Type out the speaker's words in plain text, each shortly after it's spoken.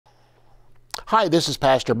Hi, this is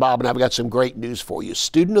Pastor Bob, and I've got some great news for you.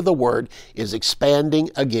 Student of the Word is expanding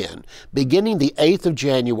again. Beginning the 8th of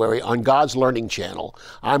January on God's Learning Channel,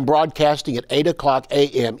 I'm broadcasting at 8 o'clock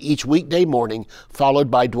a.m. each weekday morning, followed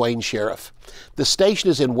by Dwayne Sheriff. The station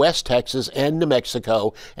is in West Texas and New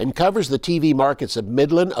Mexico and covers the TV markets of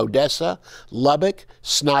Midland, Odessa, Lubbock,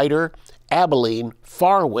 Snyder, Abilene,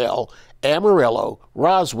 Farwell, Amarillo,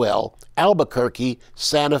 Roswell, Albuquerque,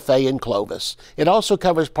 Santa Fe, and Clovis. It also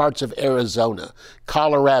covers parts of Arizona,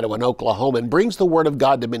 Colorado, and Oklahoma, and brings the Word of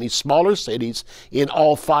God to many smaller cities in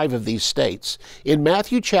all 5 of these states. In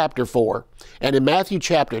Matthew chapter 4 and in Matthew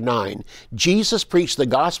chapter 9, Jesus preached the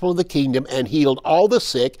gospel of the kingdom and healed all the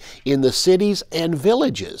sick in the cities and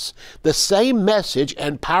villages. The same message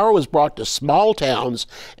and power was brought to small towns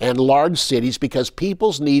and large cities because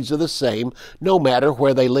people's needs are the same no matter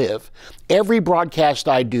where they live. Every broadcast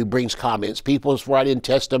I do brings comments. People write in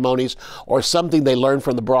testimonies or something they learned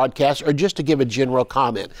from the broadcast, or just to give a general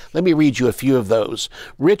comment. Let me read you a few of those.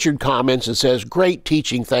 Richard comments and says, "Great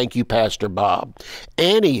teaching, thank you, Pastor Bob."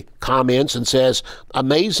 Annie comments and says,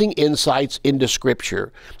 "Amazing insights into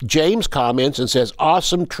Scripture." James comments and says,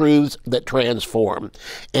 "Awesome truths that transform."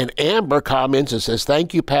 And Amber comments and says,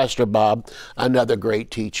 "Thank you, Pastor Bob, another great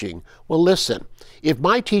teaching." Well, listen. If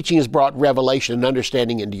my teaching has brought revelation and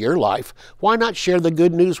understanding into your life, why not share the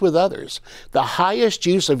good news with others? The highest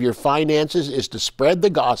use of your finances is to spread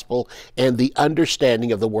the gospel and the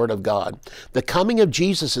understanding of the Word of God. The coming of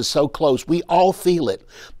Jesus is so close, we all feel it,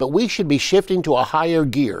 but we should be shifting to a higher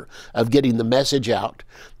gear of getting the message out.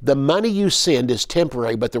 The money you send is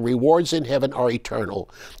temporary, but the rewards in heaven are eternal.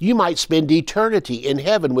 You might spend eternity in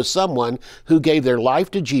heaven with someone who gave their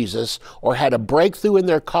life to Jesus or had a breakthrough in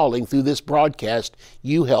their calling through this broadcast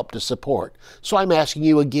you helped to support. So I'm asking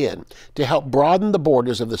you again to help broaden the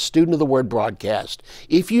borders of the Student of the Word broadcast.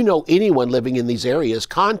 If you know anyone living in these areas,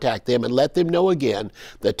 contact them and let them know again.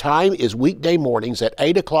 The time is weekday mornings at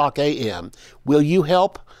 8 o'clock a.m. Will you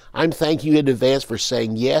help? I'm thanking you in advance for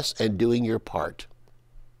saying yes and doing your part.